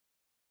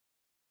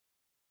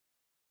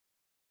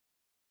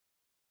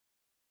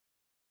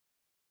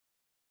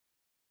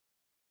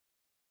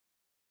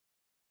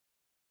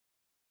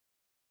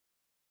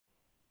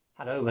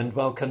Hello and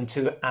welcome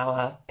to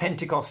our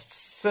Pentecost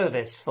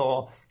service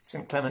for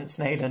St. Clement,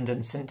 Nayland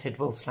and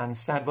St.Tudwal,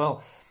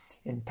 St.Tudwal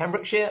in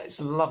Pembrokeshire.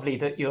 It's lovely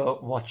that you're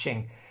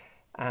watching,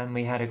 and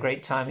we had a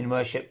great time in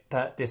worship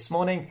this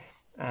morning,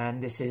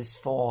 and this is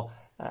for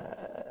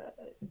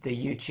the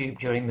YouTube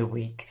during the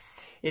week.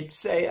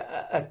 It's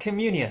a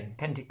communion.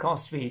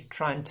 Pentecost, we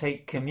try and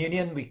take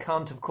communion. We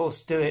can't, of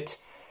course, do it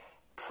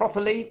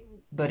properly,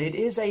 but it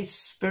is a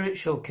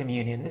spiritual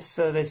communion. This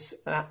service,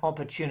 an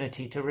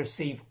opportunity to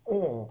receive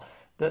all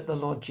that the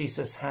Lord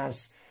Jesus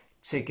has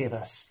to give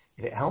us.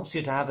 If it helps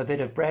you to have a bit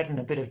of bread and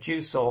a bit of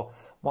juice or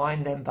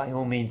wine, then by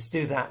all means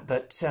do that,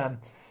 but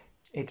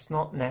it's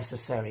not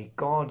necessary.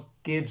 God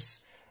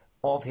gives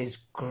of his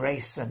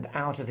grace and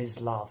out of his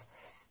love,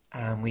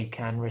 and we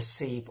can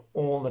receive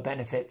all the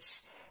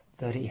benefits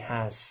that he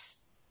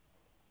has.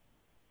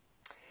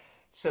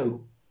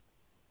 So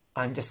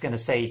I'm just going to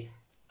say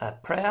a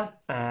prayer,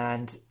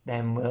 and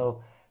then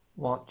we'll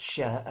watch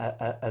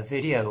a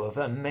video of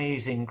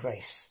amazing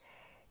grace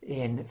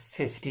in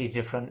 50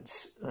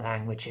 different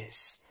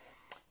languages.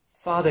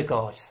 Father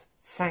God,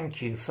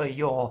 thank you for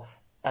your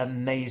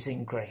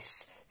amazing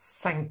grace.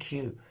 Thank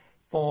you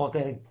for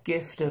the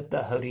gift of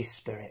the Holy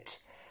Spirit.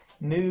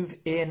 Move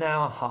in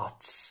our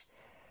hearts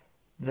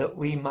that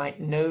we might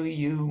know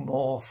you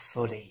more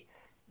fully,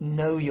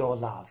 know your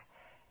love,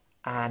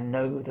 and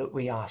know that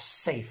we are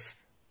safe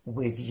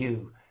with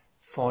you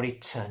for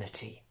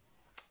eternity.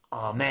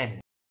 Amen.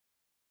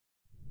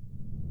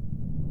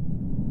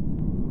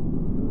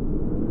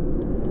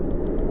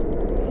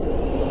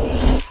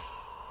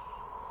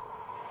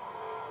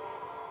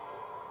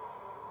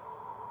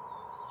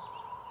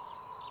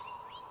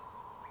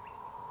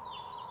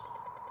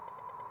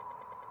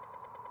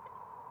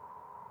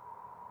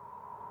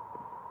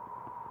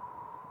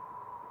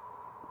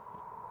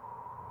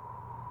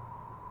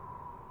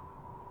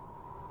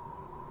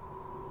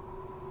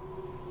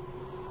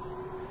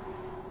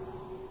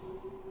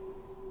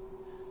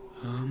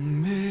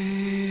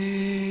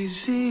 Amazing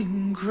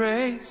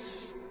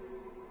grace,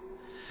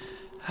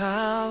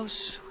 how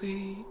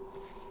sweet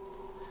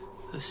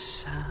the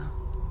sound.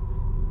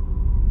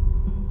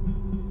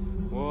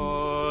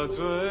 我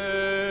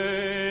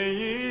最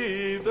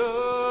意的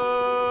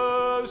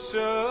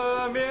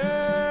赦免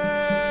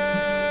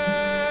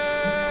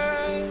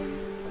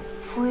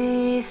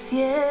Fui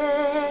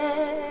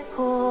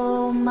ciego,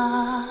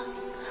 mas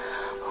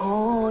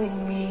hoy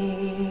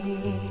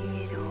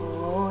miro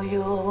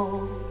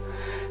yo.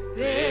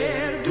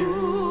 Perdutor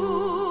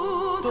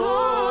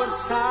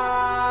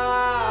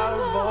salvo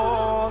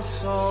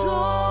soy.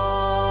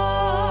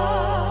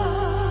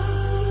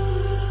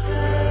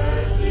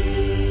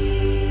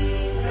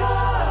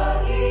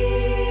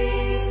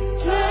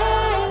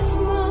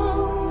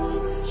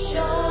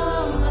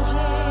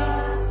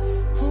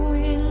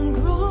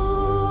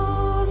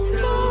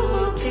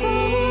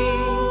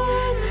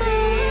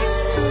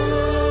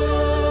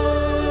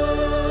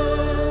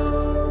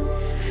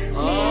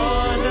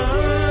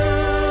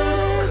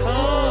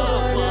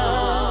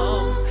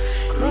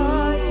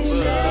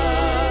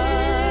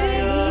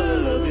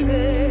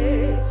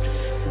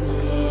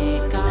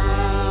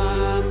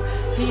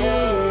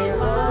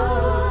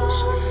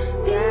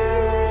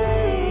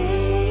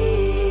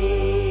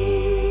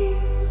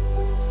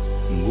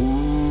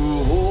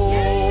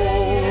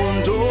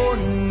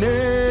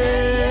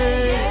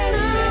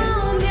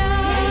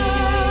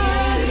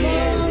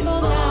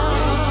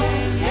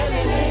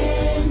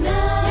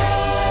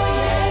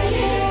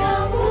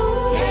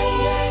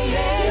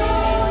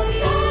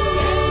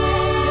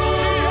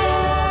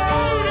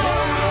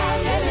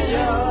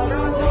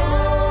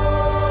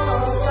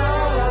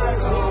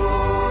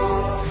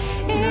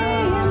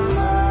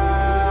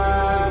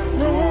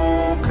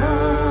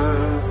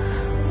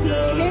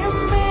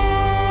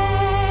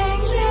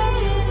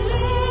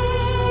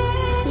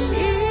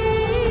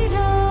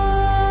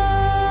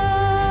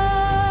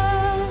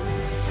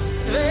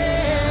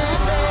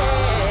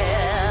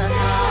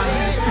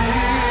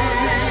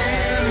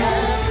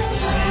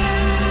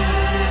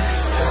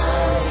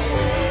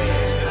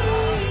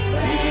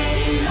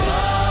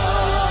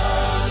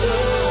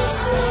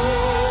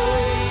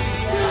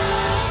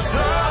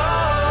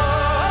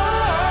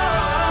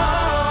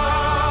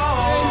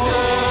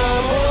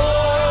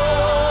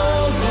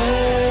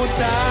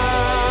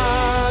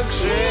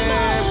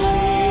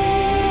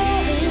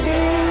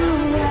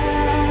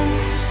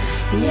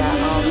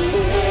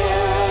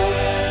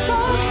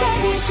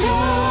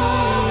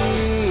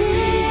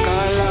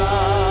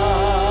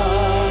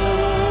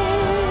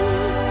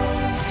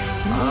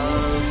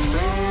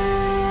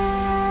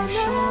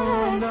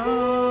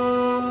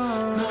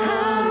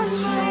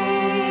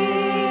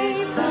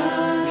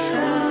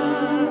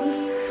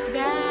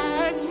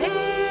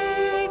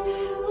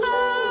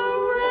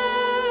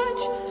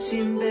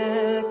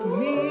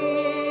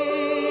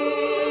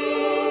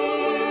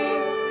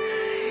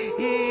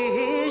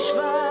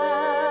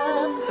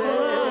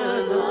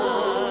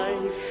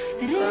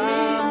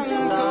 Grace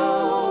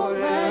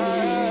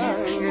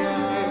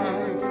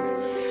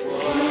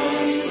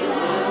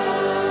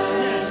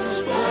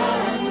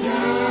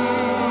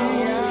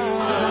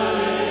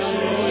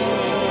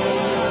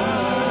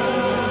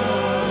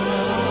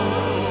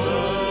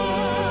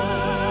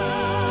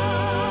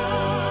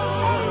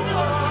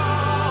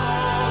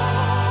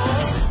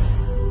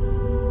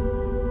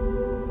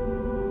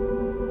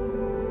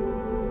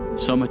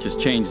So much has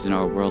changed in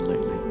our world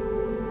lately.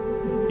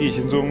 疫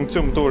情中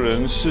这么多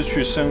人失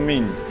去生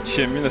命，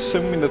显明了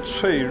生命的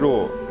脆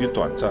弱与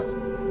短暂。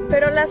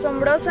Pero la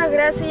asombrosa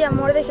gracia y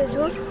amor de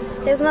Jesús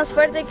es más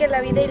fuerte que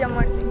la vida y la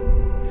muerte.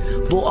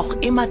 Wo auch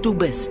immer du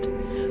bist,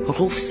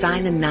 ruf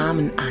seinen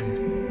Namen an.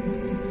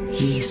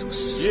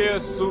 Jesus.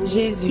 Jesus.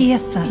 Jésus.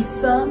 Isa.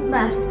 Isa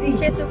Masih.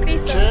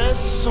 Jesucristo.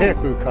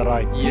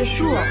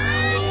 Yeshua.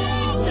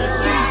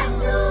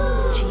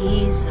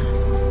 Jesus.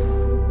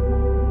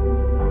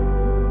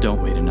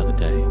 Don't wait another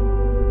day.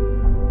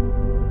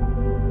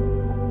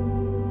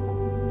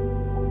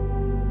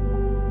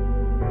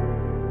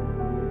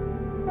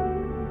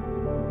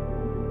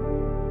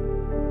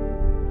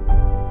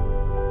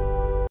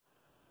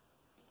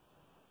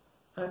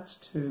 Acts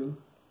 2,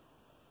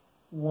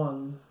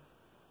 1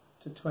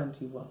 to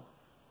 21.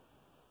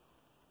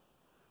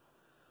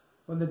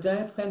 When the day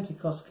of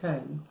Pentecost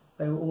came,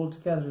 they were all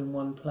together in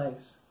one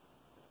place.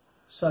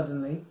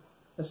 Suddenly,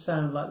 a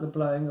sound like the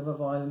blowing of a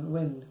violent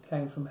wind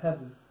came from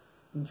heaven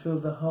and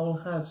filled the whole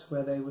house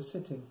where they were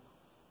sitting.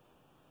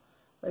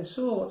 They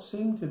saw what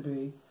seemed to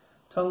be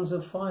tongues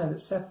of fire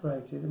that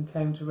separated and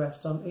came to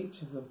rest on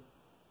each of them.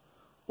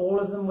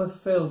 All of them were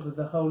filled with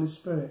the Holy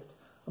Spirit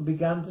and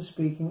began to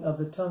speak in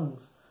other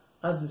tongues,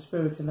 as the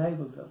Spirit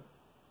enabled them.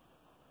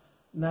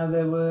 Now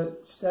there were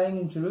staying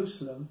in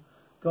Jerusalem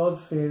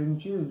God-fearing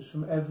Jews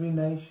from every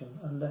nation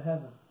under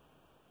heaven.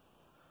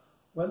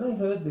 When they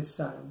heard this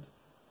sound,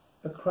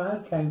 a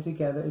crowd came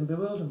together in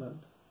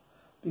bewilderment,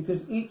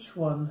 because each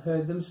one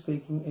heard them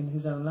speaking in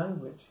his own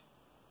language.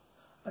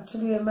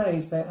 Utterly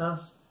amazed, they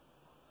asked,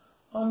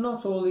 "Are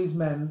not all these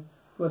men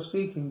who are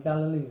speaking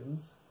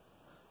Galileans?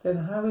 Then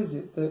how is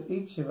it that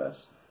each of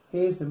us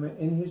hears them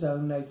in his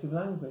own native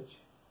language?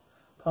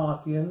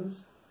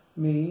 Parthians,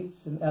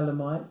 Medes and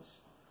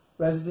Elamites,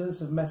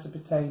 residents of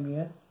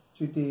Mesopotamia,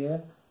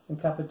 Judea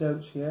and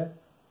Cappadocia,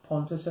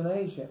 Pontus and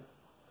Asia,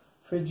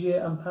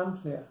 Phrygia and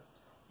Pamphylia,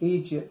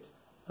 Egypt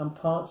and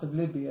parts of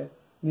Libya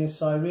near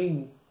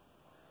Cyrene,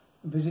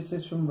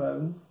 visitors from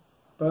Rome,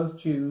 both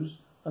Jews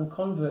and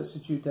converts to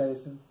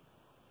Judaism,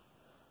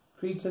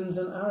 Cretans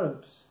and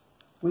Arabs,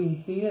 we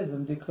hear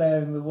them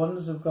declaring the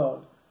wonders of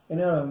God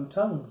in our own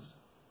tongues."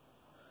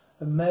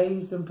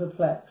 Amazed and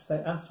perplexed, they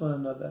asked one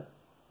another,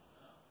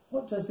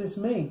 "What does this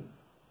mean?"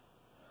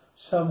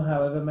 Some,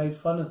 however, made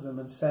fun of them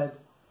and said,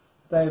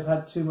 "They have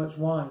had too much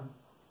wine."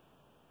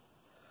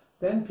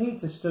 Then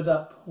Peter stood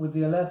up with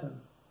the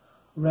 11,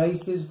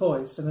 raised his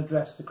voice and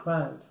addressed the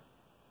crowd.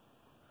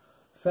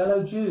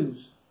 "Fellow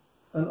Jews,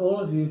 and all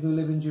of you who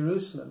live in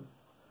Jerusalem,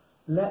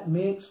 let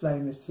me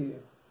explain this to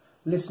you.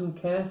 Listen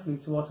carefully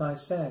to what I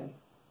say.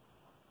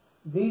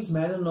 These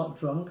men are not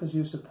drunk as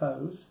you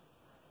suppose.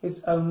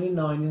 It's only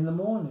 9 in the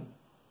morning.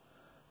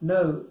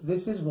 No,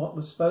 this is what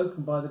was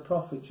spoken by the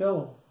prophet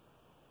Joel.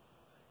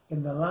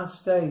 In the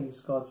last days,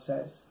 God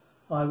says,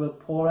 I will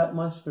pour out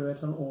my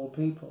Spirit on all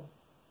people.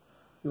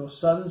 Your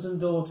sons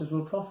and daughters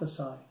will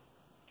prophesy.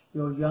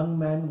 Your young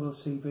men will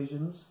see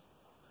visions.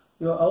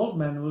 Your old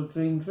men will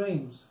dream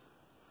dreams.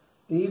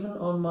 Even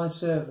on my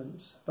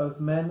servants, both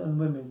men and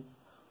women,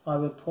 I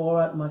will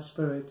pour out my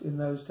Spirit in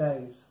those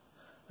days,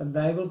 and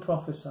they will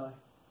prophesy.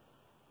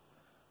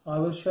 I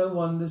will show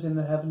wonders in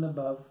the heaven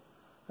above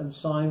and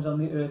signs on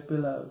the earth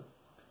below,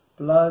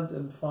 blood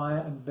and fire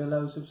and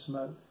billows of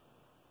smoke.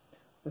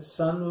 The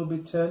sun will be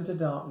turned to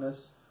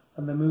darkness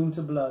and the moon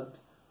to blood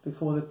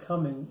before the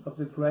coming of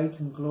the great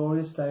and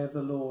glorious day of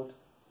the Lord.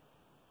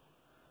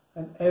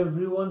 And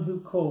everyone who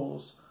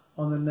calls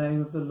on the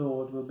name of the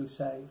Lord will be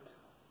saved."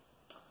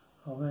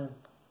 Amen.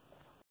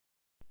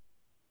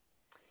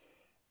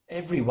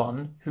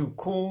 Everyone who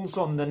calls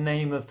on the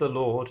name of the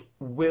Lord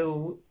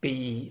will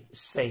be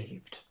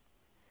saved.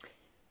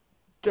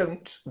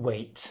 Don't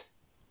wait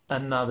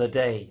another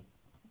day.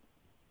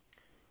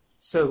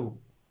 So,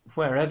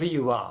 wherever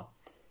you are,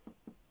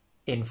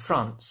 in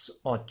France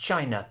or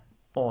China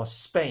or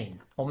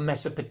Spain or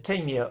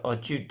Mesopotamia or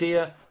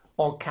Judea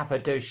or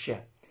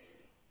Cappadocia,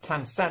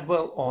 Clement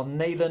or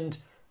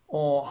Nayland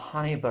or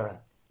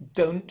Honeyborough,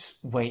 don't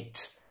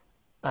wait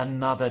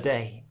another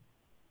day.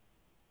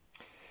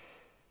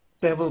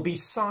 There will be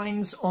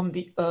signs on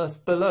the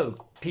earth below.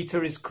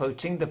 Peter is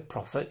quoting the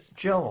prophet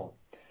Joel.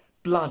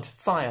 Blood,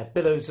 fire,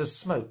 billows of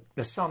smoke,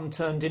 the sun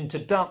turned into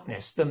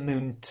darkness, the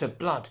moon to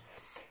blood.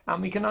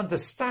 And we can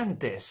understand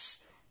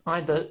this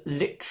either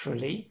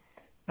literally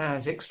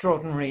as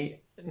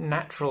extraordinary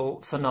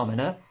natural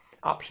phenomena,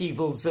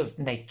 upheavals of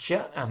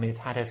nature, and we've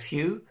had a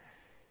few,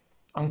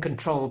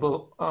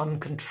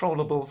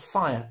 uncontrollable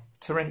fire,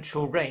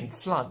 torrential rain,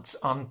 floods,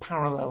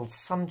 unparalleled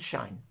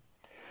sunshine.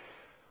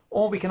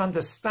 Or we can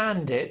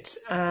understand it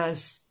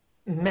as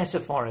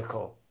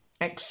metaphorical,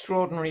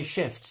 extraordinary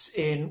shifts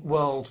in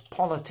world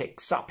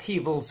politics,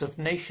 upheavals of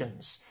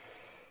nations.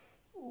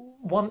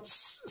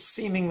 Once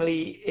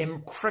seemingly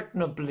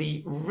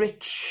impregnably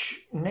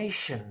rich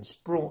nations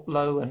brought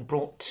low and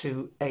brought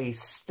to a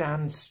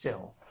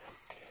standstill.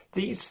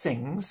 These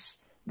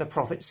things, the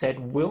prophet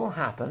said, will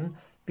happen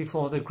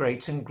before the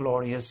great and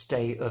glorious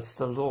day of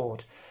the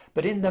Lord.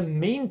 But in the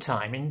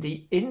meantime, in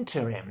the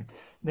interim,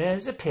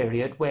 there's a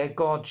period where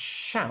God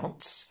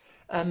shouts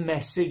a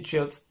message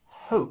of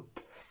hope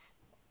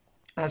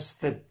as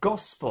the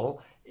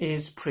gospel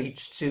is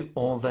preached to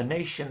all the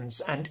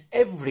nations, and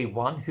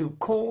everyone who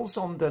calls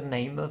on the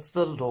name of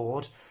the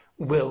Lord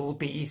will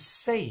be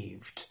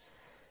saved.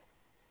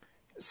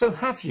 So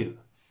have you?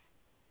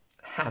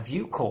 Have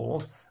you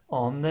called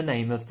on the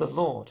name of the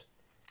Lord?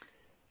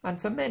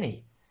 And for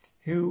many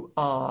who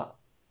are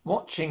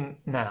watching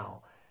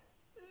now,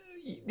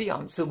 the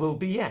answer will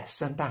be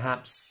yes, and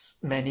perhaps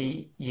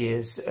many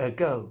years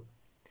ago.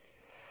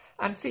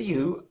 And for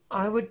you,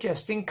 I would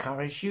just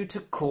encourage you to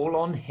call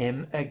on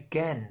him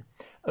again.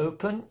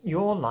 Open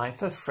your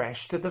life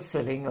afresh to the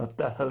filling of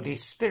the Holy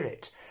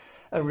Spirit,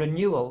 a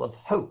renewal of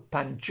hope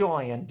and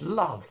joy and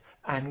love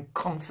and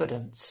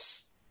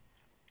confidence.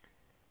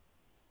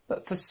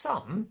 But for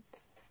some,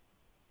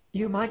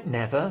 you might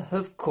never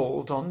have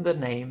called on the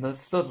name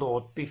of the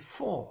Lord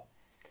before.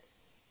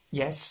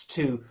 Yes,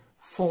 to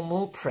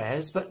formal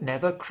prayers, but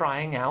never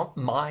crying out,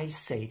 my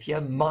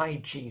Saviour, my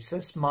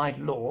Jesus, my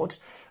Lord,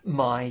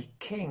 my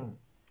King.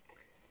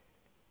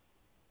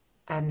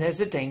 And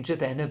there's a danger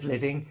then of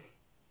living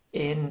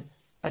in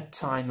a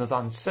time of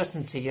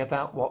uncertainty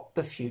about what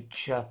the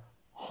future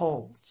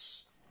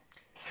holds.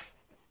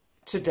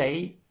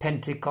 Today,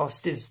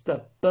 Pentecost is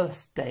the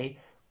birthday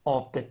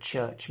of the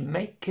church.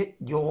 Make it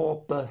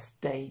your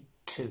birthday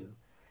too.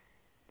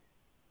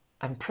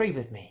 And pray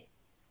with me.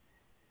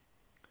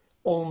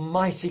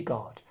 Almighty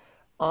God,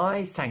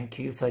 I thank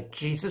you for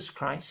Jesus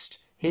Christ,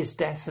 his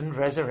death and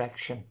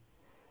resurrection.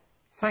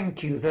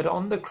 Thank you that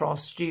on the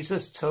cross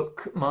Jesus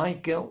took my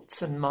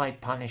guilt and my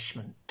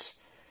punishment.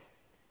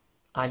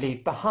 I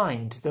leave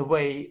behind the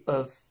way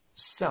of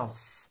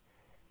self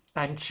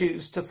and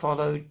choose to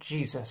follow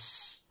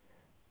Jesus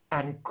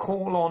and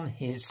call on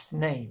his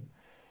name,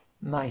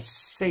 my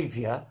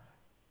Saviour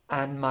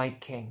and my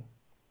King.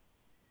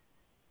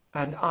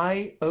 And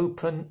I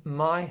open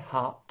my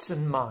heart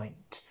and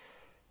mind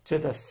to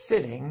the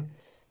filling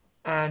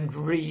and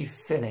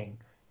refilling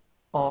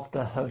of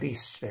the Holy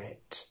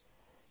Spirit.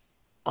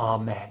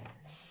 Amen.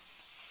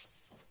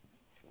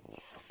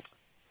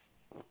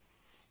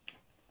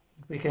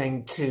 We're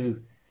going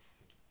to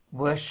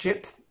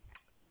worship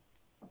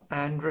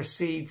and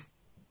receive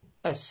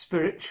a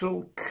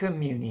spiritual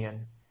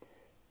communion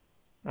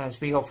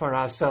as we offer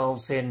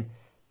ourselves in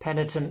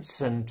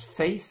penitence and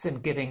faith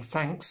and giving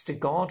thanks to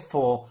God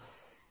for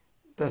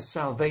the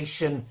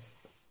salvation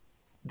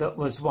that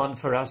was won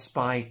for us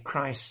by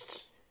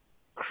Christ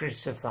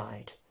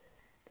crucified.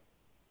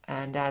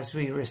 And as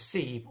we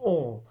receive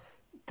all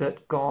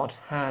that God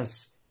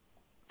has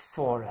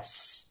for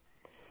us.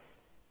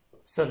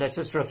 So let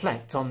us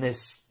reflect on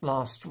this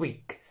last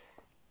week,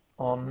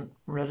 on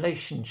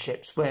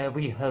relationships where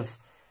we have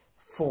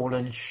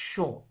fallen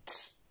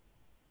short,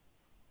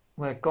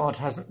 where God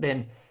hasn't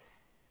been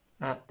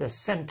at the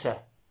centre,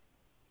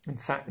 in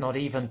fact not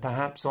even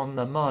perhaps on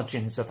the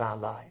margins of our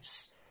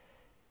lives,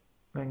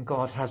 when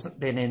God hasn't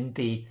been in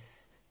the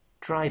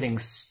driving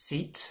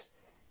seat,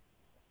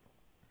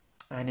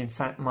 and in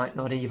fact might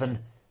not even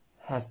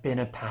have been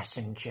a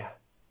passenger.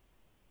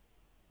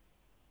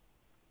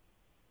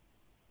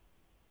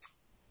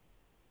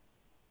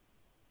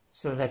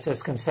 So let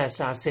us confess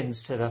our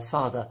sins to the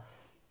Father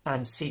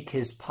and seek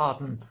his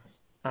pardon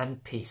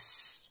and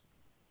peace.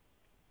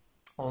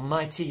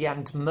 Almighty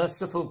and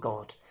merciful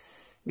God,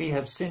 we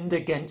have sinned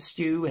against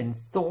you in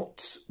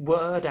thought,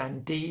 word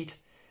and deed.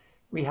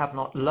 We have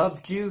not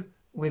loved you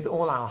with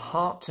all our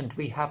heart, and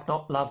we have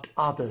not loved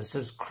others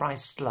as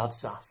Christ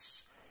loves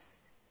us.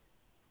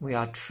 We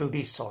are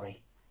truly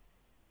sorry.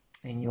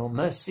 In your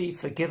mercy,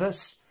 forgive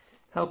us.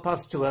 Help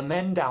us to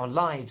amend our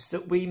lives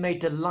that we may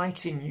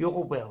delight in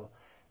your will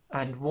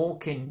and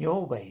walk in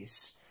your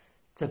ways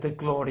to the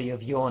glory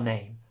of your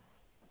name.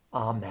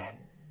 Amen.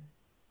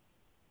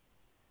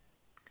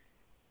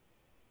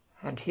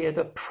 And hear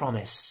the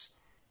promise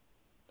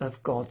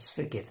of God's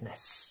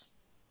forgiveness.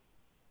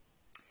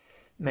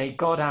 May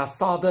God our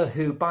Father,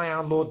 who by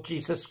our Lord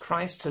Jesus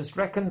Christ has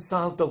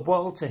reconciled the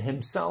world to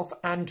himself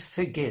and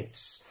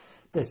forgives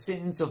the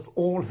sins of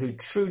all who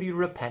truly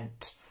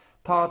repent,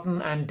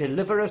 pardon and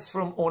deliver us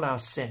from all our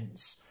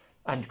sins,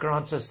 and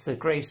grant us the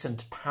grace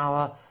and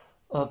power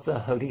of the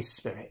Holy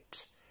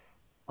Spirit.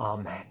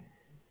 Amen.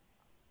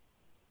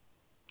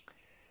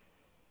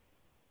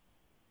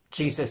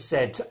 Jesus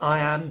said, I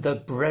am the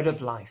bread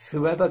of life.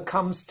 Whoever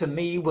comes to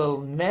me will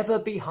never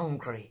be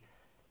hungry,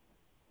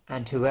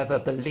 and whoever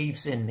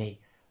believes in me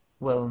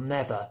will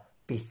never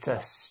be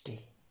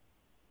thirsty.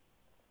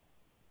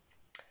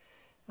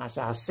 As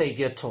our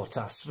Saviour taught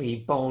us, we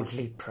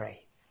boldly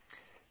pray.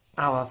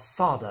 Our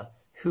Father,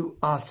 who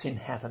art in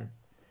heaven,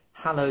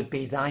 hallowed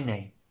be thy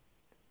name.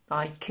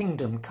 Thy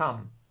kingdom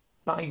come,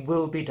 thy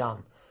will be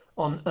done,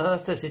 on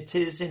earth as it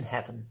is in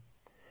heaven.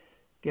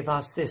 Give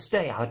us this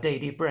day our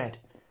daily bread,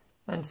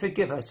 and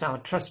forgive us our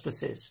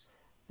trespasses,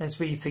 as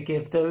we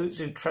forgive those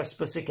who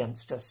trespass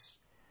against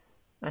us.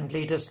 And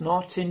lead us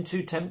not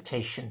into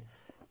temptation,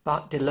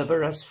 but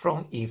deliver us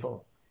from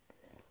evil.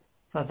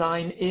 For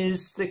thine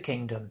is the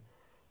kingdom,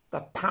 the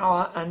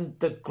power and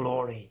the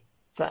glory,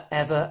 for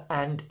ever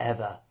and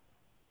ever.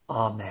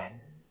 Amen.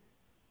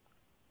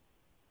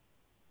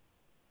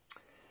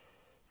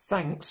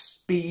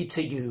 Thanks be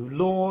to you,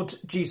 Lord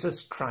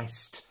Jesus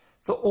Christ,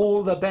 for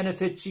all the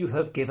benefits you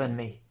have given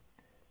me,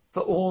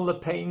 for all the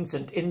pains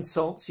and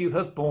insults you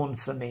have borne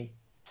for me.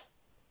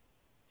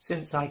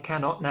 Since I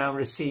cannot now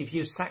receive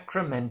you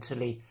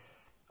sacramentally,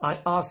 I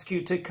ask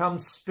you to come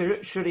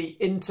spiritually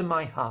into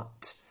my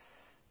heart,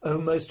 O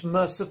most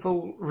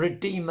merciful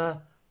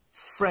Redeemer,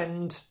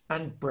 friend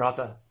and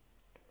brother.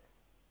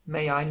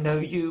 May I know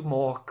you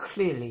more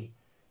clearly,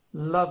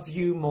 love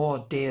you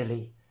more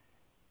dearly,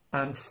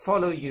 and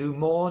follow you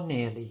more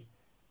nearly,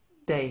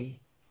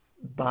 day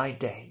by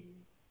day.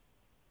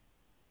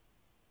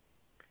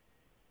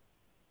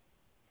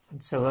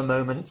 And so a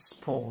moment's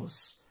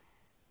pause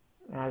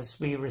as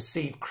we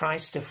receive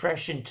Christ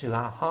afresh into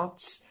our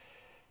hearts.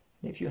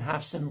 And if you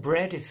have some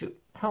bread, if it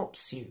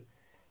helps you,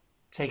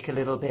 take a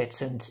little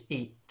bit and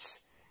eat.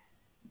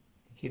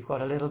 If you've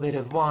got a little bit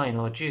of wine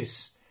or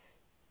juice,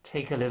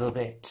 take a little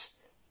bit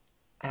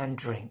and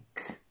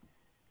drink.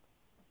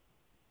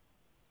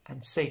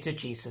 And say to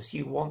Jesus,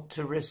 you want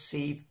to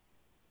receive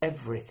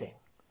everything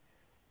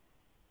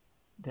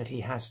that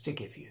he has to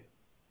give you.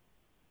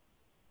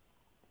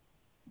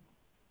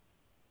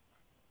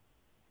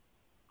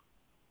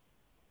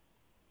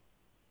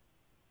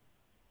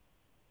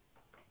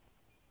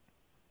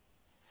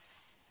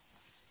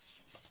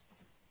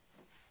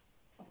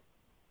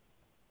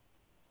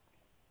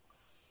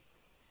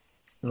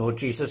 Lord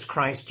Jesus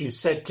Christ, you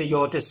said to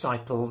your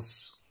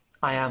disciples,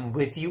 I am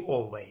with you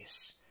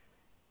always.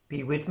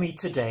 Be with me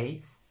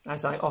today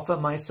as I offer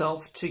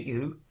myself to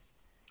you.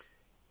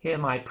 Hear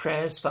my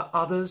prayers for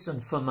others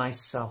and for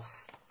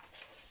myself,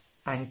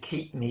 and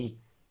keep me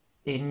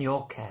in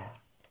your care.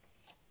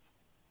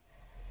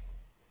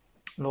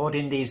 Lord,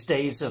 in these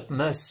days of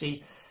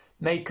mercy,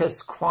 make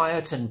us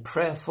quiet and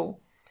prayerful.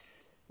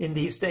 In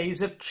these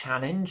days of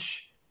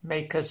challenge,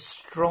 make us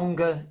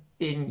stronger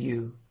in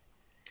you.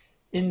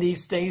 In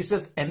these days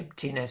of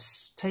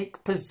emptiness,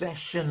 take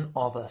possession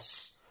of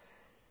us.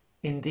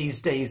 In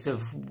these days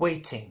of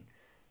waiting,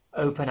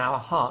 open our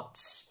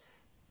hearts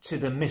to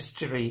the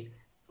mystery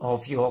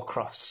of your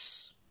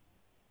cross.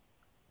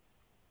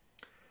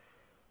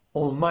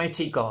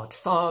 Almighty God,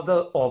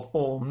 Father of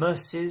all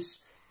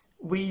mercies,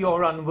 we,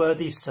 your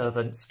unworthy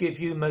servants, give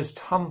you most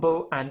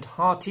humble and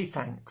hearty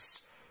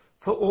thanks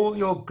for all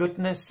your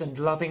goodness and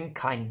loving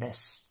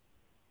kindness.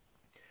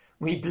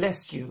 We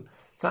bless you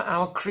for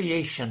our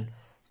creation,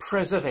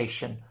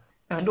 preservation,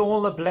 and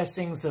all the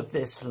blessings of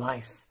this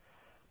life,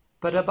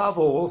 but above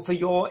all for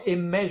your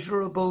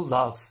immeasurable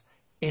love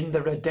in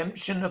the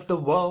redemption of the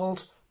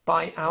world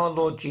by our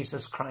Lord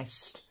Jesus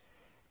Christ,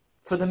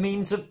 for the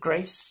means of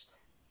grace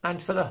and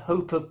for the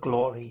hope of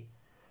glory.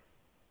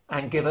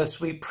 And give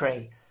us, we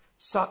pray,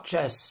 such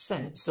a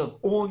sense of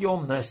all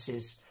your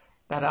mercies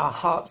that our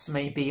hearts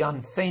may be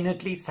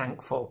unfeignedly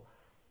thankful,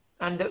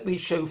 and that we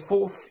show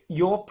forth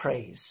your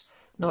praise,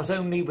 not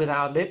only with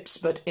our lips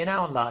but in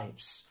our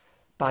lives,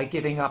 by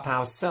giving up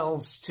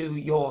ourselves to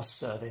your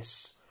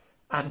service,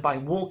 and by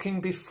walking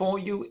before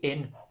you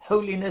in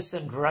holiness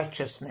and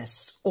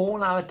righteousness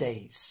all our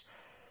days,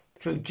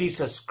 through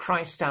Jesus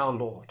Christ our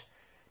Lord,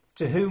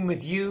 to whom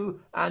with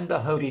you and the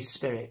Holy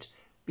Spirit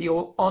be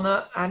all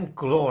honour and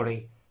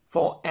glory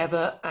for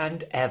ever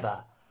and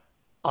ever.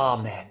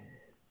 Amen.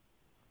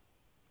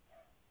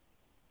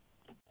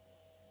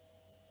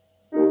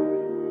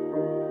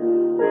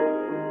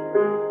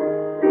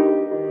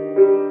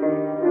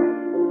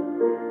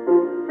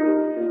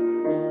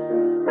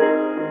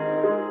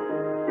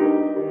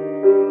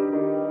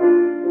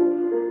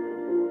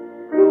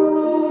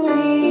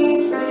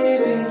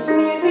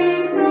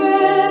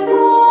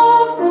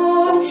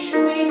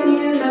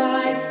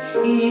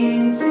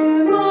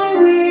 Into my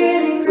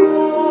willing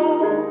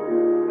soul,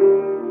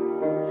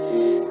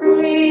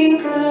 bring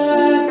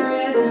the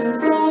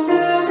presence of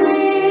the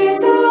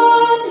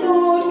risen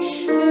Lord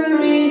to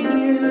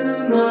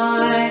renew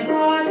my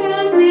heart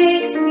and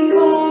make me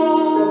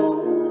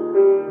whole.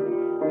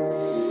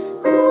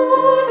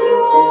 Cause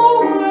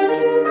your word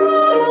to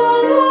come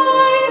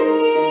alive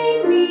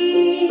in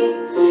me,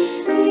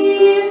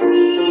 give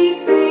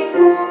me faith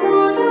for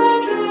what I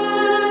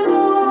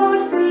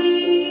cannot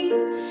see.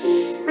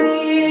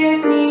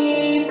 Give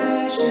me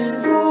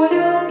passion for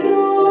your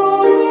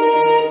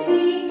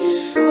purity.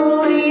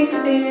 Holy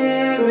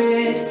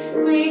Spirit,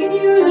 breathe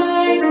new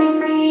life in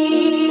me.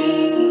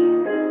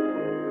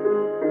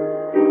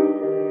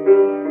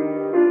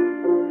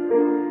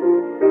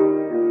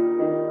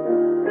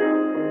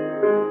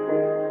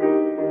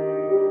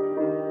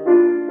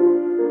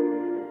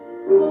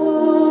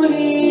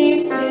 Holy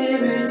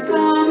Spirit,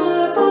 come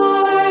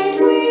abide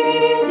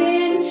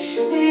within.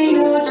 May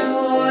your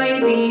joy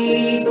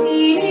be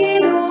seen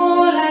in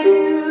all I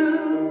do.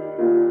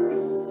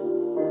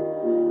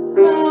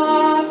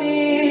 Love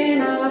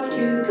enough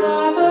to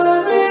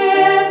cover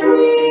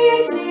every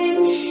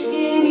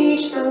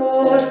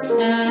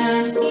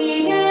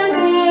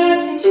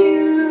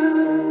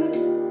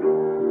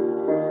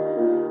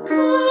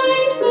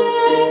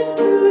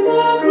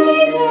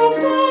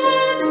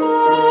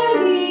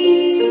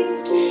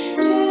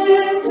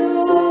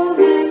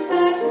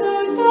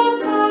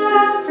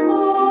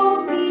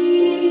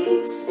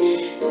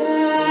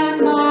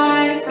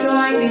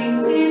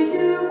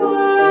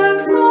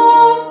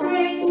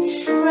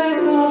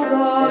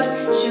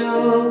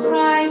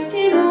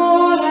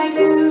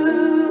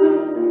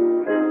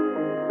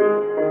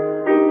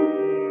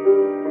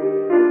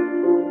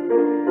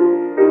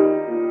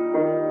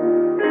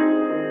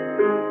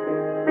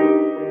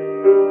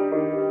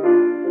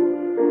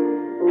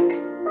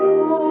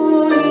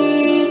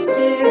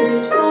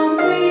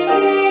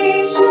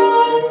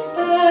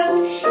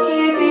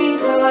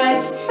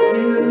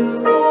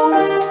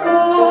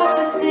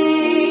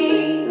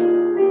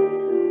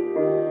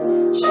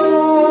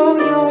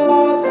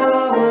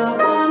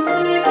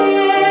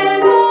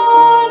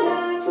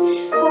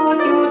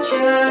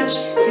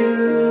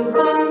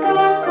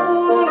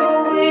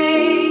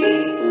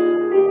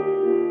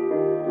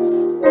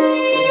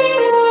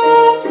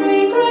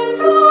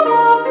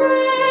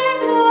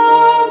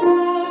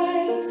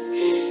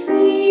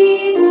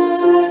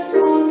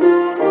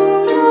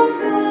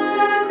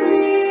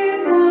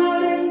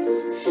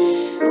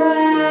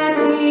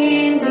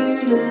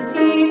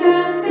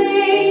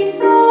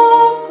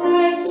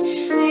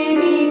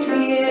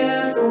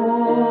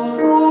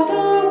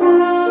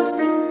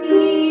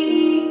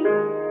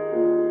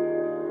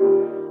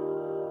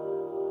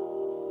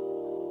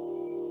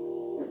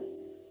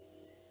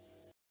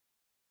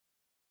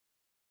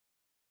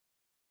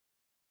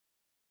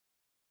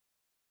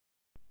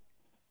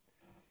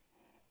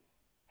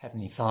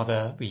Heavenly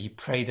Father, we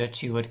pray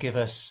that you would give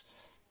us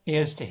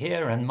ears to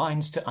hear and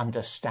minds to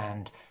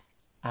understand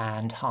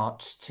and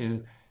hearts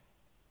to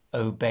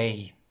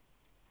obey.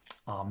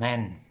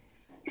 Amen.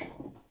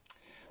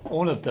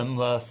 All of them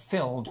were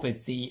filled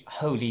with the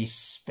Holy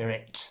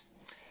Spirit.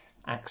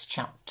 Acts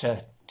chapter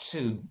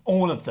 2.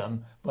 All of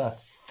them were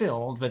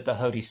filled with the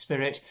Holy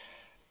Spirit,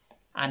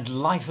 and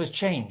life was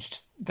changed.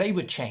 They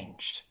were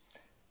changed,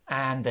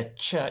 and the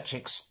church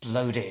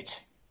exploded.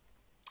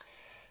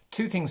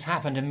 Two things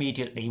happened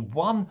immediately.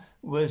 One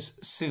was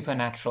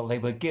supernatural. They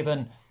were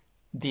given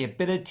the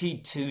ability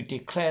to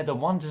declare the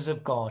wonders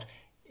of God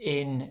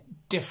in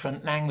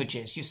different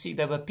languages. You see,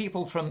 there were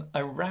people from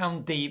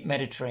around the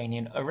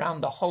Mediterranean,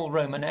 around the whole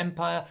Roman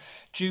Empire,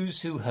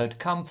 Jews who had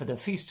come for the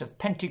Feast of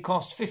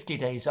Pentecost 50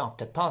 days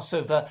after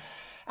Passover,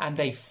 and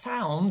they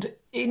found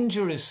in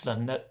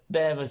Jerusalem that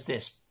there was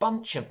this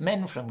bunch of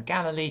men from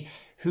Galilee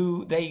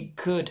who they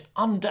could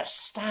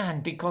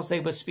understand because they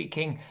were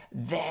speaking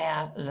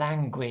their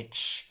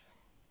language.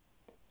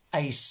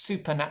 A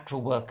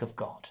supernatural work of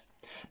God.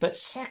 But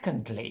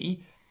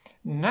secondly,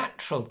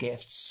 natural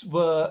gifts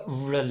were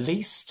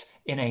released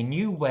in a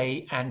new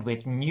way and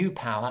with new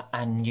power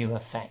and new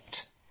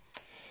effect.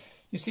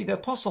 You see, the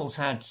apostles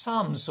had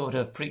some sort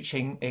of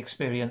preaching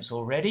experience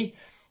already,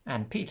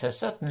 and Peter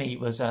certainly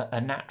was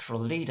a natural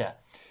leader.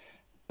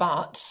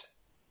 But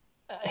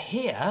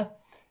here,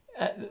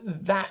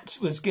 that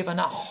was given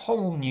a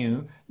whole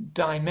new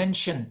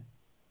dimension.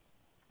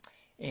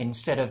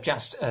 Instead of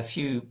just a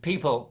few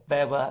people,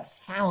 there were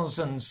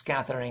thousands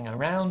gathering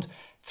around.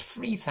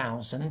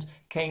 3,000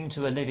 came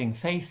to a living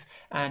faith,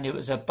 and it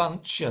was a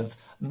bunch of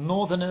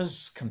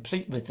northerners,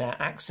 complete with their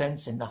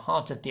accents, in the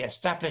heart of the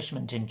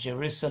establishment in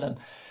Jerusalem,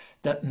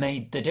 that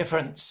made the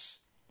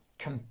difference.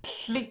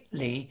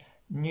 Completely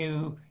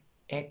new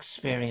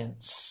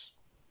experience.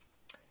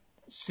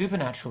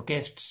 Supernatural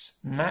gifts,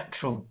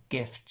 natural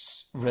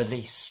gifts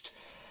released.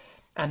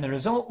 And the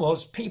result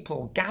was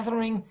people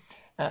gathering,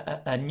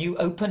 a new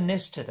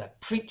openness to the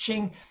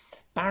preaching,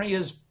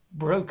 barriers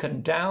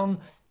broken down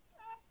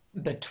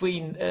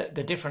between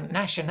the different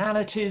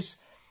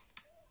nationalities,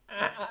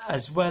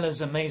 as well as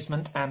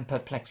amazement and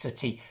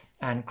perplexity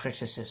and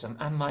criticism.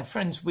 And my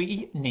friends,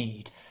 we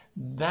need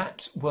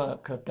that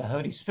work of the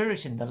Holy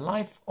Spirit in the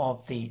life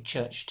of the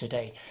church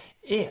today,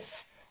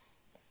 if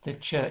the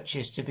church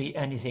is to be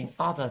anything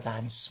other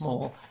than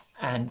small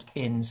and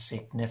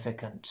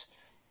insignificant.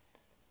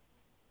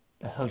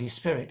 The Holy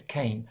Spirit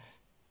came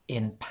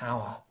in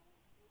power.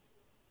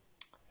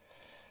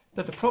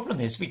 But the problem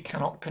is we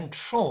cannot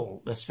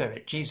control the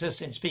Spirit.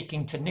 Jesus, in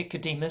speaking to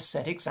Nicodemus,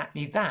 said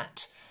exactly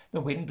that.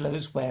 The wind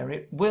blows where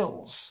it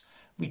wills.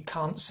 We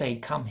can't say,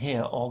 come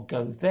here or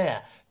go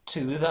there,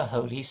 to the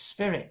Holy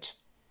Spirit.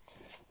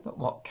 But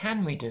what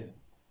can we do?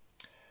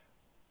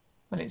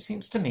 Well, it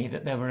seems to me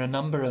that there were a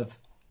number of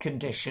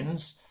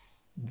conditions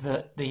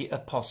that the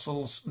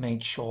apostles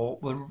made sure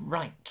were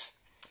right.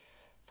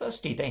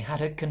 Firstly, they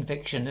had a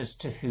conviction as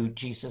to who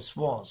Jesus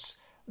was,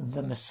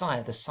 the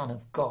Messiah, the Son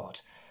of God,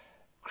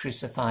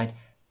 crucified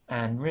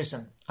and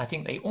risen. I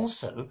think they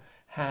also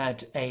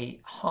had a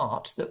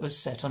heart that was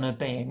set on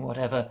obeying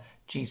whatever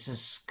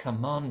Jesus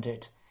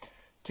commanded,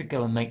 to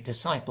go and make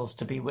disciples,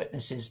 to be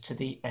witnesses to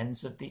the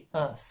ends of the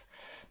earth.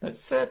 But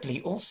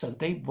thirdly, also,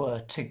 they were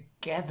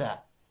together.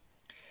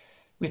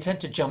 We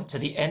tend to jump to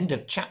the end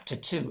of chapter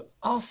 2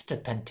 after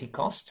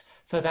Pentecost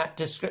for that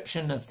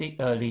description of the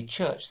early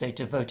church. They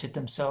devoted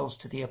themselves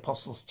to the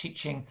apostles'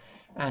 teaching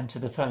and to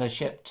the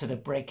fellowship, to the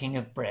breaking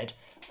of bread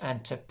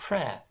and to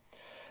prayer.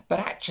 But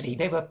actually,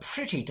 they were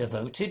pretty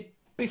devoted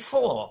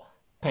before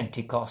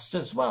Pentecost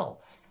as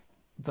well.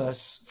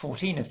 Verse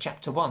 14 of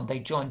chapter 1, they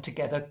joined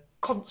together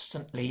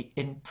constantly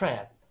in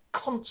prayer,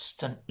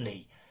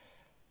 constantly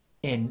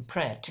in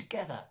prayer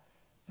together.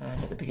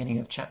 And at the beginning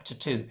of chapter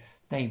 2,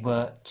 they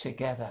were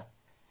together.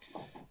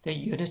 The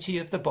unity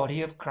of the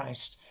body of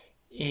Christ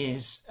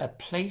is a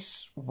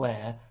place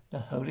where the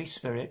Holy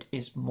Spirit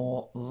is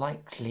more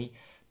likely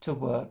to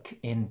work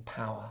in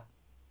power.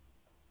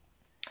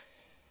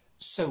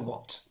 So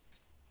what?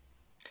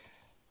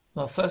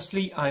 Well,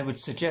 firstly, I would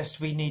suggest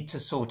we need to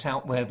sort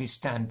out where we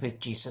stand with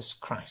Jesus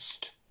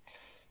Christ.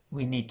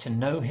 We need to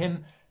know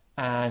him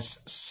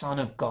as Son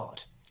of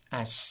God,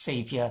 as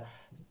Saviour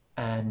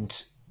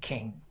and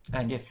King.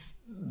 And if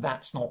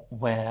that's not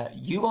where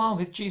you are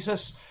with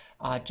Jesus,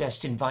 I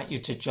just invite you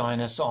to join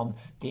us on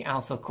the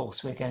Alpha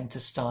course we're going to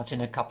start in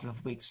a couple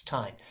of weeks'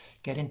 time.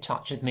 Get in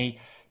touch with me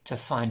to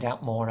find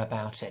out more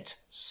about it.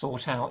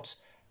 Sort out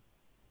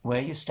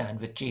where you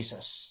stand with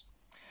Jesus.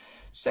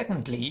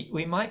 Secondly,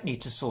 we might need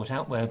to sort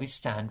out where we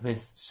stand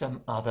with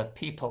some other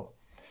people.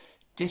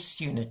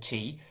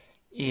 Disunity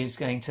is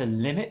going to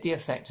limit the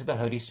effect of the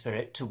Holy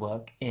Spirit to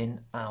work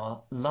in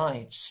our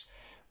lives.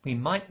 We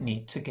might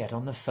need to get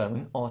on the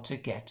phone or to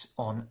get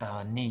on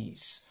our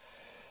knees.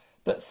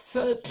 But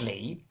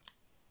thirdly,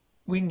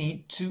 we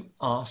need to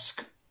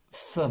ask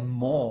for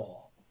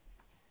more.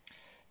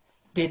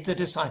 Did the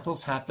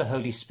disciples have the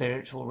Holy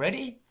Spirit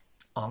already?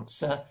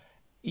 Answer,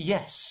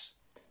 yes.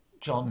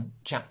 John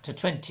chapter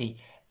 20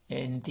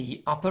 In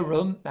the upper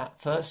room,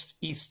 that first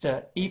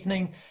Easter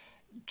evening,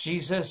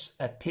 Jesus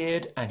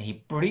appeared and he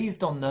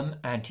breathed on them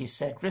and he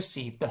said,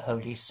 "Receive the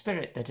Holy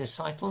Spirit." The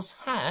disciples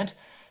had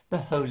the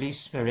Holy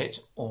Spirit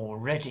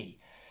already.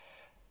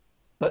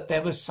 But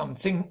there was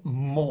something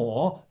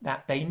more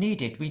that they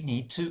needed. We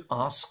need to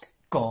ask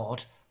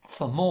God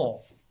for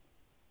more.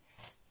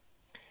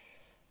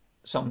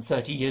 Some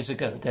 30 years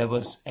ago, there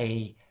was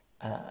a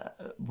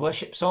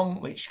worship song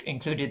which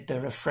included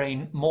the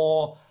refrain,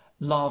 "More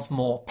love,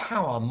 more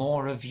power,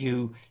 more of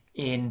you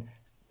in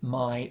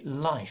my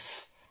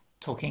life,"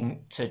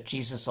 talking to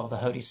Jesus or the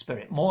Holy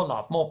Spirit. More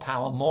love, more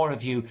power, more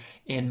of you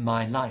in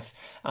my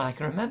life. And I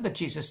can remember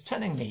Jesus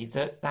telling me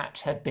that that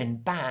had been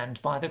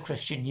banned by the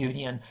Christian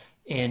Union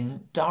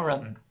in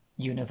Durham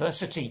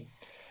University.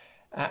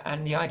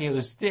 And the idea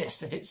was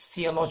this, that it's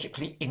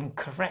theologically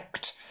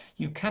incorrect.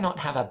 You cannot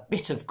have a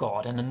bit of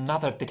God and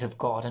another bit of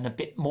God and a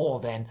bit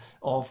more then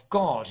of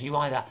God. You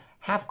either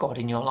have God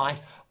in your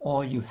life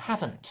or you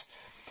haven't.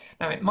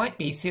 Now, it might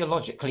be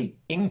theologically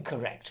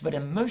incorrect, but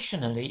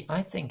emotionally,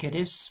 I think it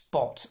is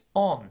spot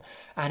on.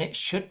 And it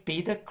should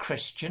be the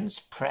Christian's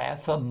prayer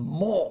for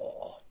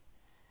more.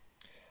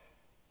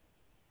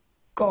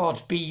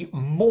 God, be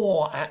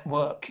more at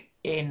work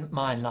in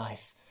my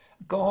life.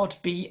 God,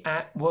 be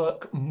at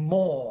work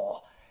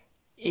more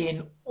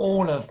in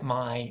all of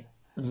my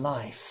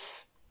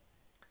life.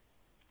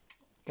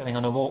 Going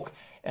on a walk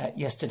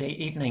yesterday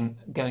evening,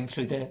 going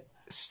through the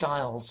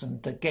stiles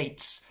and the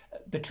gates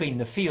between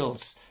the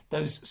fields,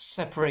 those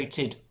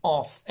separated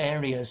off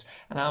areas.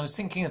 And I was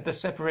thinking of the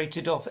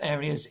separated off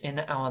areas in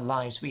our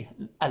lives. We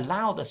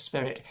allow the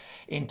Spirit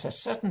into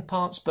certain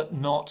parts, but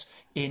not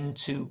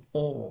into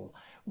all.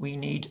 We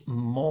need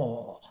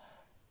more.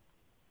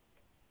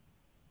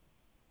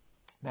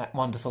 That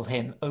wonderful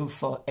hymn, "Oh,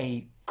 for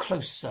a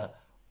closer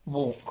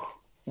walk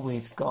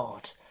with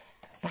God."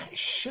 That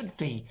should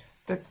be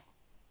the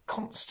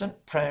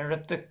constant prayer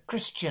of the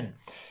Christian.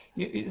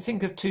 You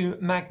think of two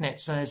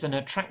magnets and there's an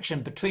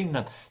attraction between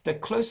them. The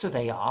closer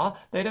they are,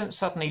 they don't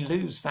suddenly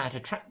lose that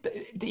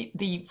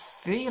the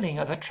feeling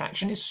of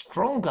attraction is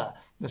stronger.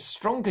 The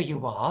stronger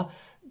you are,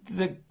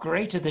 the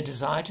greater the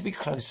desire to be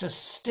closer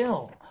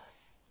still.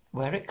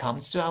 Where it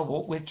comes to our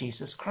walk with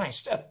Jesus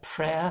Christ, a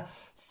prayer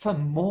for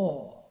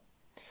more.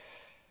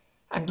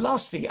 And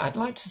lastly, I'd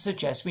like to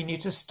suggest we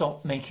need to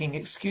stop making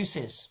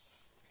excuses.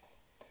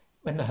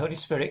 When the Holy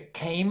Spirit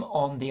came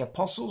on the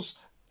apostles,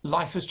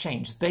 life was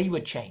changed. They were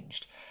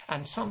changed.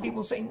 And some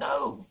people say,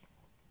 "No,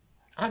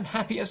 I'm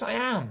happy as I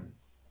am."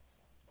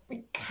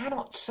 We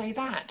cannot say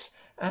that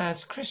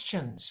as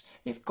Christians.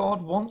 If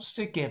God wants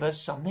to give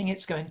us something,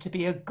 it's going to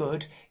be a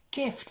good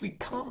gift. We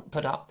can't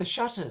put up the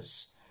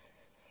shutters.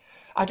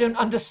 "I don't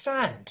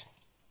understand."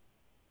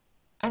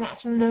 And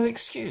that's no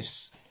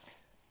excuse.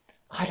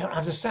 "I don't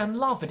understand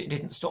love, but it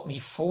didn't stop me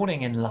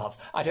falling in love.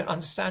 I don't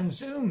understand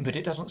Zoom, but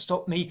it doesn't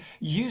stop me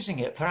using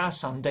it for our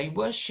Sunday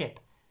worship.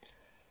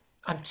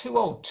 I'm too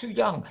old, too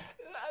young.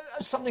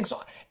 Something's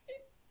not..."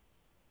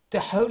 The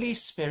Holy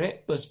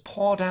Spirit was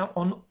poured out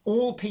on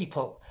all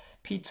people.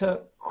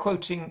 Peter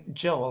quoting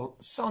Joel,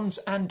 sons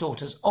and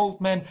daughters, old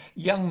men,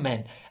 young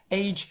men,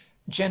 age,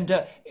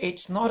 gender,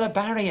 it's not a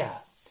barrier.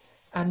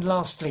 And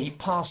lastly,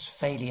 past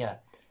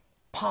failure.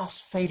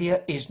 Past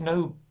failure is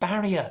no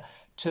barrier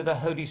to the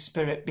Holy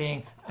Spirit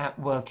being at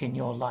work in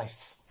your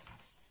life.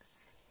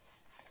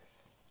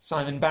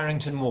 Simon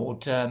Barrington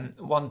Ward,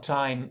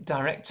 one-time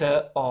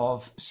director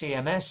of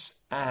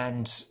CMS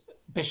and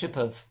Bishop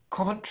of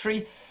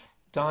Coventry,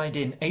 died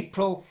in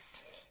April.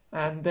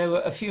 And there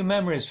were a few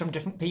memories from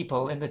different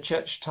people in the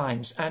Church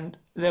Times. And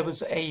there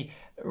was a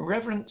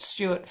Reverend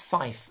Stuart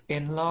Fife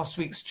in last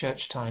week's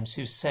Church Times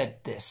who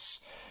said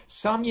this: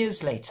 "Some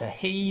years later,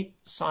 he,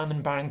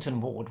 Simon Barrington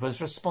Ward, was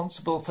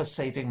responsible for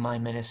saving my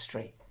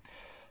ministry.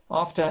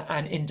 After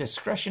an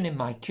indiscretion in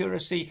my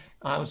curacy,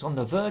 I was on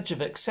the verge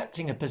of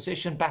accepting a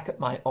position back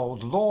at my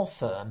old law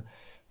firm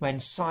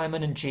when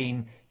Simon and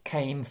Jean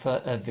came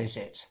for a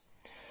visit.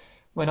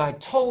 When I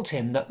told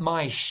him that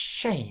my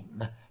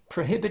shame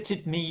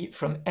prohibited me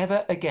from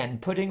ever again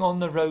putting on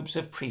the robes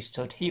of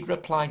priesthood, he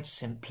replied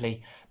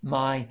simply,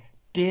 'My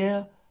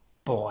dear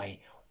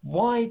boy,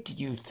 why do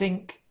you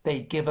think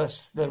they give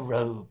us the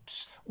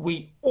robes?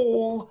 We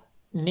all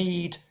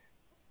need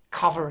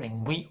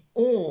covering. We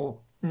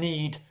all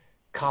need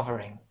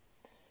covering.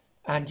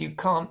 And you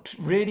can't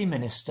really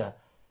minister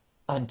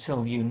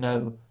until you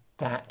know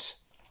that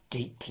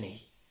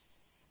deeply.'"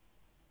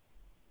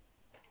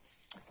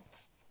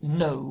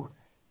 No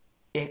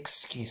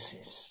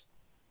excuses.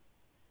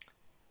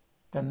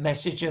 The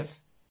message of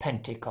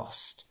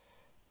Pentecost.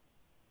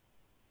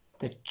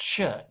 The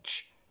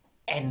church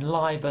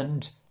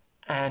enlivened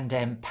and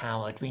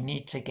empowered. We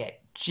need to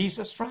get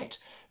Jesus right.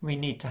 We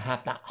need to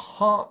have that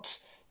heart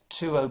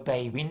to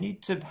obey. We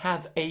need to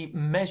have a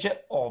measure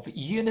of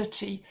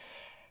unity.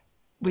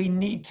 We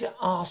need to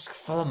ask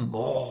for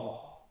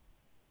more.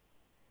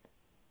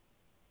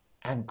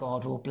 And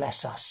God will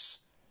bless us.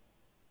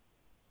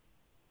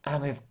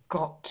 And we've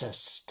got to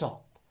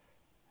stop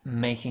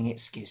making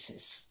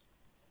excuses.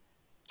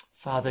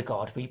 Father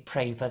God, we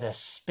pray for the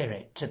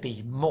Spirit to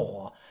be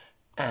more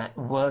at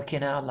work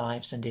in our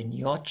lives and in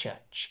your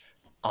church.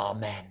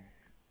 Amen.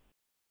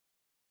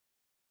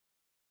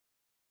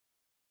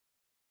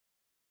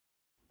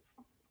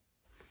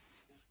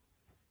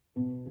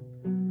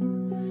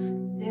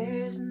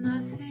 There's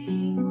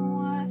nothing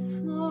worth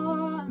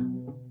more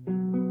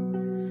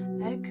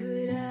that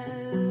could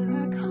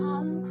ever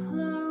come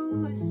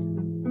close.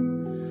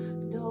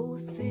 No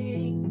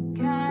thing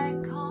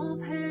can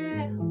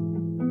compare.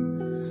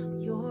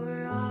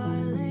 You're our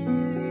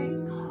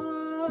living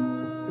hope.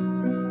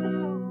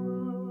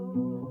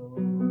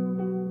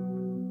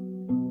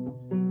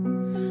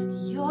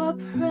 Your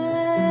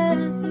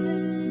presence,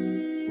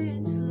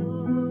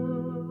 Lord.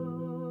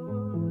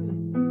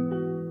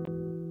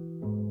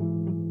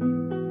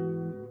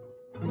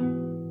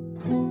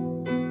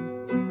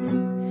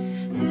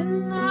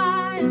 And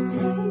I've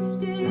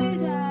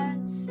tasted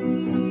and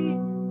seen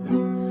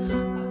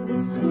of the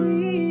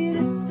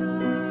sweetest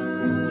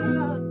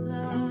of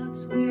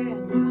loves, where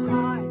my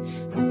heart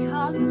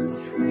becomes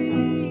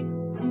free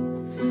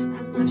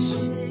and my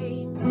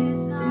shame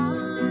is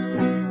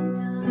undone.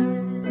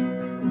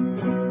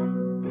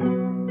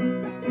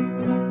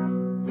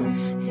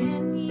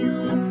 In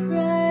your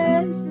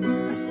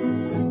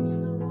presence,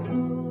 Lord.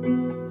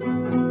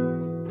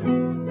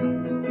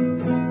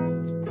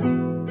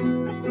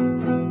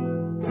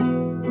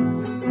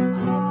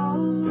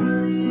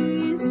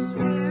 Holy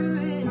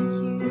Spirit,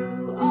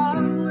 you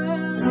are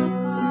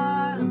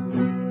welcome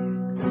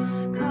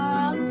here.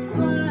 Come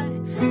flood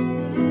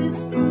this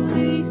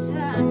place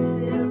and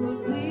fill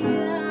the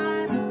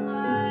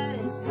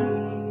atmosphere.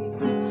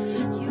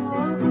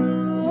 Your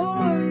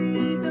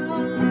glory,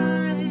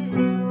 God,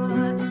 is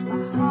what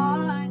our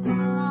hearts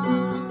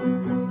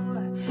long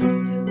for,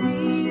 to be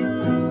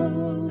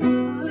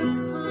overcome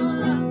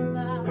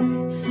by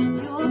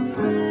your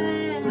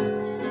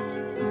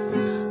presence,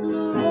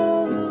 Lord.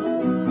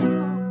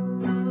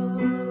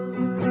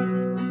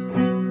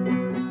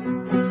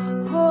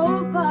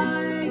 Oh,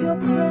 by your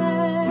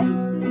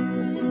presence,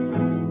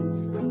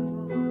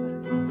 Lord.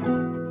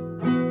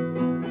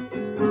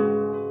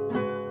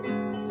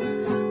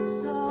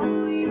 So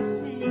we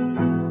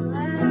sing,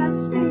 let us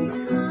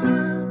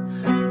become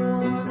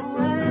more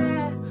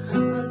aware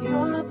of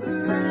your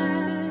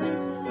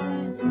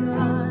presence,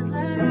 God.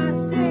 Let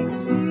us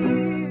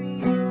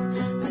experience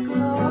the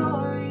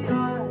glory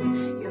of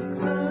your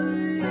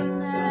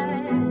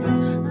goodness.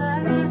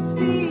 Let us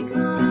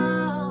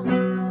become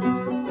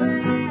more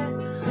aware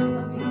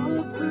of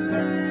your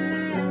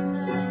presence.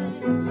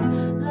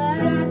 Let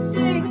us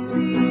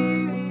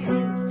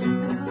experience the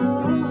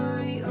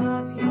glory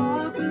of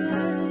your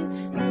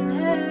goodness,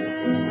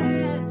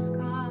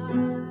 God.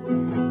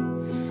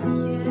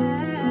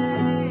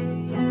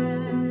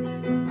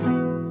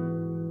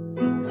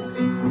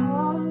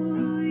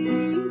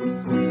 Holy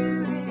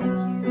Spirit,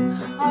 you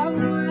are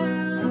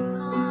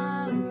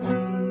welcome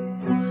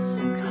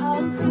here.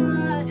 Come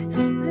flood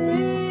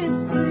this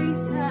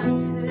place and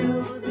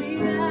fill the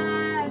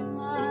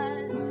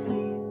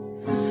atmosphere.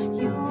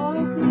 Your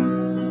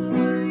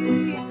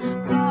glory,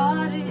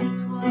 God, is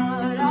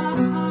what our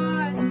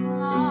hearts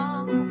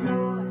long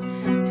for,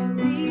 to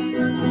be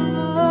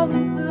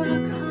overcome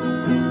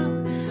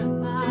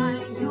by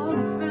your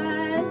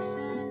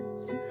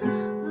presence,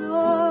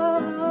 Lord.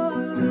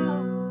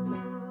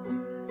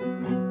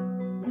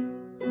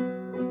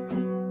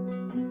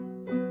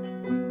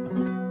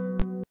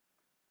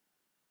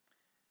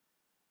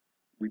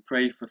 We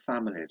pray for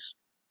families.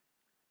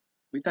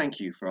 We thank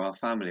you for our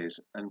families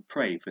and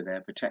pray for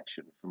their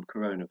protection from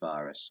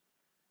coronavirus,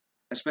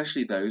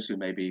 especially those who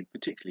may be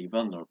particularly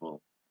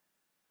vulnerable.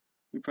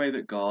 We pray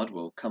that God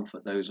will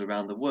comfort those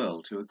around the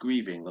world who are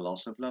grieving the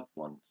loss of loved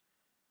ones,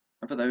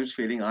 and for those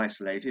feeling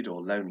isolated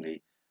or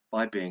lonely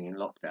by being in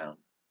lockdown.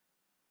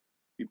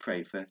 We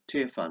pray for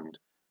Tear Fund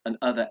and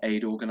other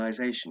aid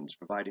organisations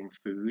providing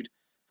food,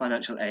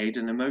 financial aid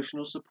and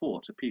emotional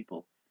support to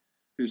people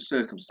whose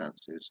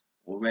circumstances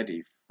are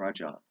already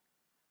fragile.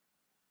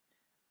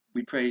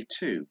 We pray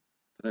too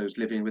for those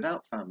living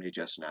without family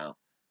just now,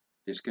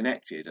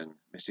 disconnected and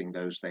missing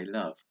those they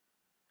love.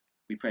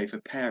 We pray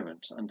for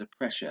parents under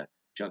pressure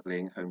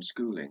juggling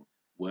homeschooling,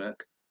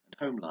 work and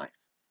home life.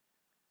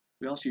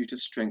 We ask you to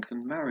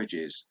strengthen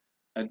marriages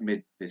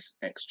amid this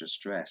extra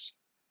stress.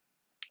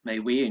 May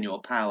we, in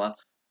your power,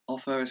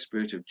 offer a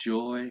spirit of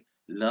joy,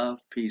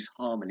 love, peace,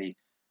 harmony,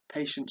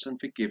 patience and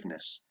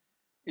forgiveness.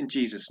 In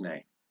Jesus'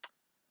 name,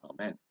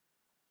 Amen.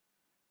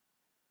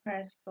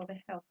 Prayers for the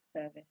health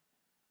service.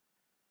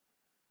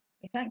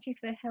 We thank you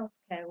for the health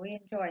care we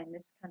enjoy in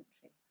this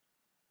country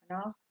and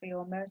ask for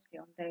your mercy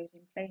on those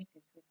in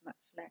places with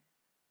much less.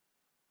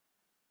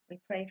 We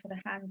pray for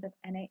the hands of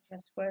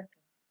NHS workers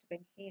to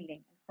bring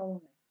healing and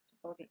wholeness to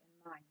body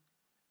and mind.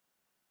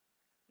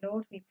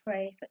 Lord, we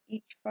pray for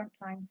each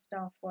frontline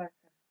staff worker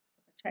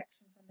for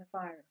protection from the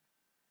virus,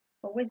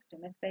 for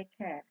wisdom as they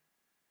care,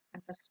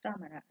 and for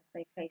stamina as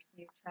they face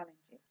new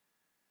challenges.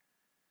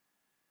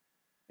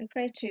 We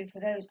pray too for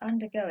those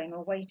undergoing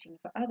or waiting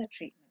for other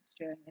treatments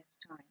during this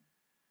time.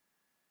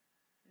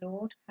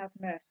 Lord, have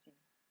mercy.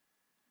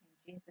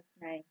 In Jesus'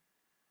 name,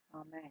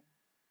 amen.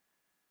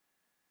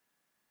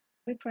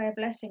 We pray a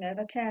blessing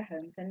over care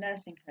homes and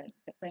nursing homes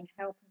that bring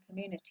help and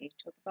community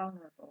to the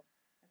vulnerable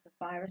as the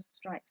virus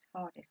strikes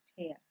hardest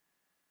here.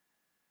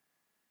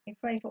 We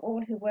pray for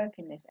all who work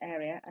in this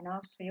area and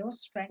ask for your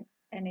strength,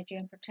 energy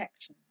and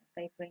protection as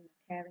they bring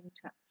a caring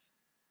touch.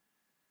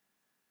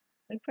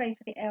 We pray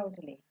for the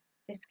elderly,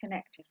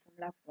 disconnected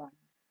from loved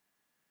ones.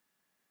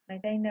 May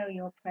they know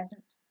your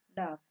presence,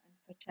 love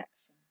and protection.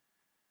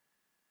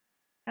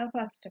 Help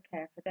us to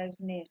care for those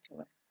near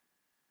to us.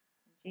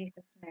 In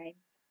Jesus' name,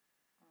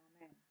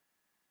 amen.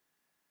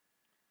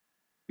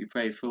 We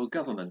pray for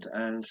government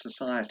and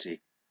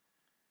society.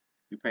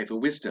 We pray for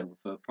wisdom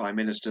for Prime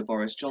Minister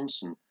Boris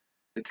Johnson,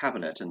 the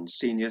Cabinet and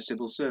senior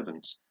civil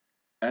servants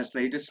as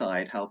they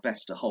decide how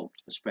best to halt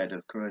the spread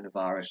of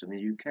coronavirus in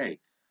the UK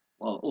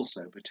while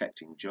also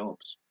protecting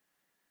jobs.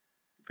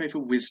 We pray for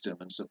wisdom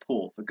and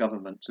support for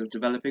governments of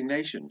developing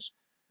nations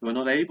who are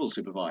not able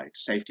to provide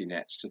safety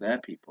nets to their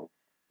people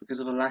because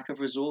of a lack of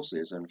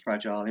resources and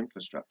fragile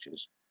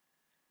infrastructures.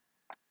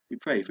 We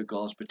pray for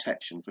God's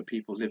protection for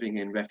people living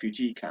in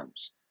refugee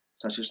camps,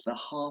 such as the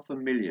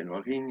 500,000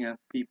 Rohingya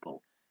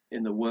people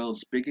in the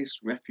world's biggest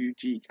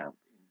refugee camp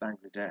in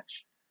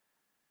Bangladesh.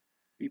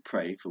 We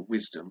pray for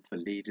wisdom for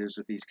leaders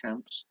of these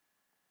camps.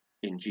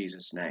 In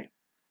Jesus' name,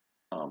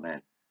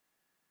 amen.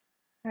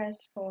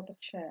 Prayers for the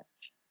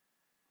Church.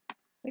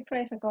 We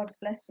pray for God's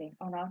blessing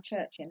on our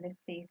church in this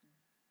season,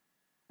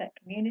 that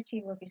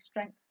community will be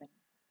strengthened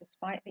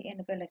despite the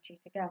inability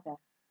to gather,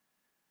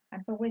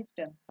 and for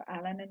wisdom for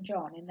Alan and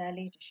John in their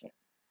leadership.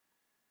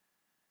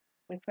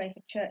 We pray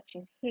for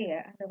churches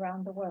here and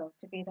around the world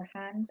to be the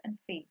hands and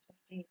feet of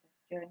Jesus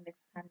during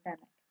this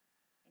pandemic,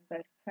 in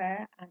both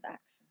prayer and action.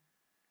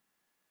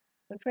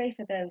 We pray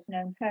for those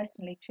known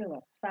personally to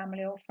us,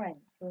 family or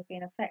friends, who have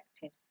been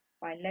affected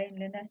by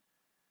loneliness,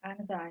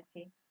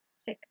 anxiety,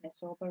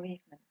 sickness or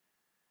bereavement.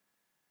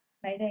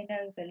 May they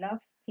know the love,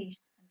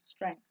 peace and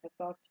strength of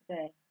God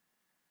today.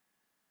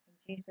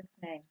 In Jesus'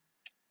 name,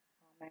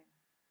 amen.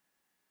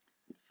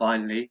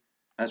 Finally,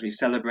 as we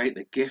celebrate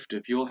the gift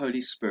of your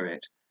Holy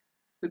Spirit,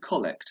 the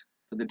collect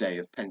for the day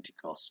of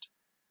Pentecost.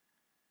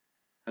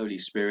 Holy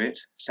Spirit,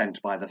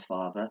 sent by the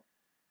Father,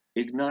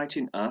 ignite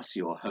in us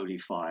your holy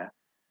fire,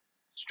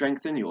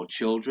 strengthen your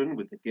children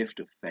with the gift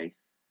of faith,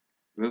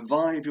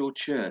 revive your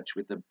church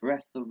with the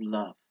breath of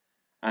love,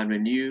 and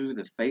renew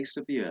the face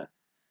of the earth,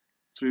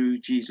 through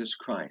Jesus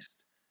Christ,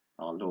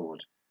 our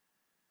Lord.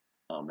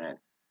 Amen.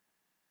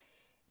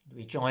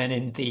 We join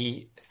in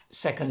the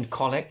second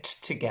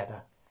collect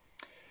together.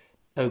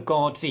 O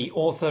God, the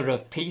author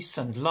of peace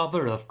and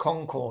lover of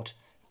concord,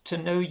 to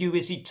know you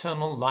is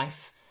eternal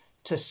life,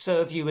 to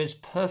serve you is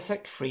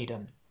perfect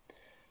freedom.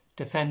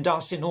 Defend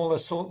us in all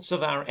assaults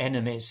of our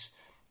enemies,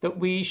 that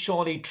we,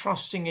 surely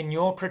trusting in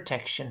your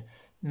protection,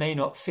 may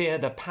not fear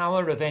the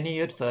power of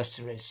any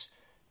adversaries.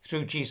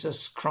 Through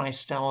Jesus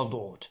Christ our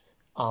Lord.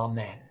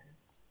 Amen.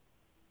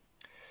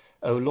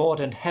 O Lord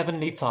and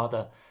Heavenly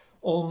Father,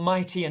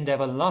 Almighty and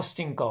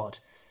everlasting God,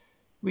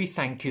 we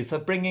thank you for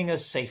bringing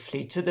us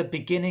safely to the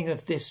beginning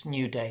of this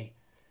new day.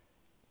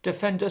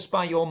 Defend us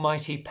by your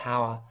mighty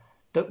power,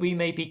 that we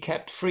may be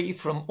kept free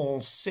from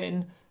all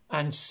sin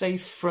and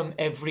safe from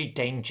every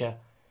danger,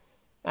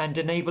 and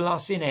enable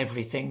us in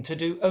everything to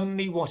do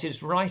only what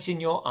is right in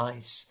your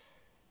eyes.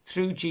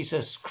 Through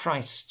Jesus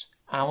Christ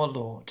our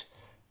Lord.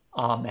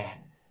 Amen.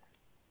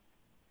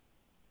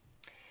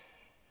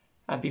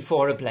 And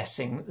before a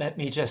blessing, let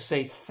me just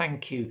say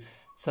thank you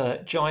for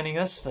joining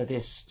us for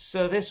this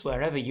service,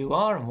 wherever you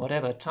are and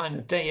whatever time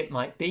of day it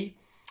might be.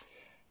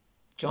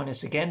 Join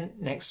us again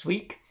next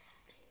week.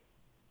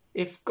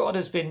 If God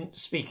has been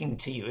speaking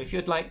to you, if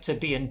you'd like to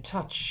be in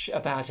touch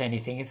about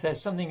anything, if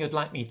there's something you'd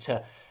like me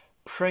to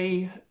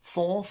pray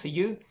for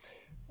you,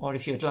 or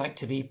if you'd like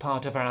to be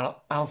part of our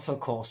Alpha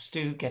course,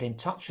 do get in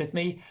touch with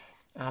me,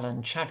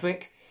 Alan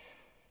Chadwick,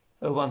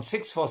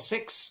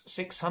 01646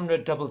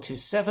 600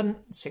 227,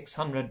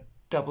 600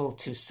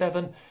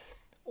 227,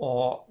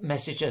 or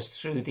message us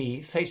through the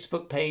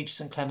Facebook page,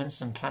 St.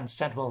 Clement's and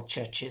Clement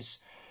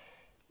Churches.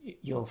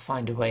 You'll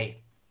find a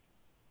way.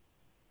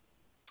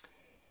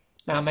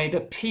 Now may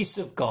the peace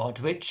of God,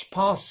 which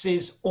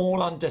passes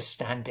all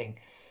understanding,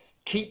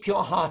 keep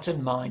your heart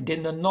and mind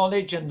in the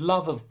knowledge and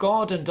love of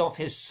God and of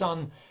his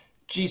Son,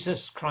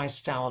 Jesus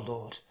Christ our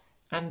Lord,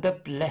 and the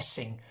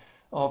blessing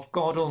of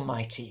God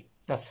Almighty,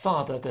 the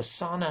Father, the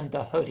Son, and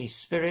the Holy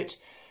Spirit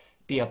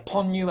be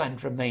upon you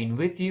and remain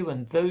with you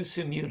and those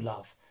whom you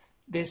love,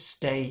 this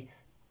day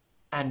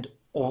and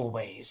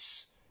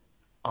always.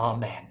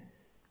 Amen.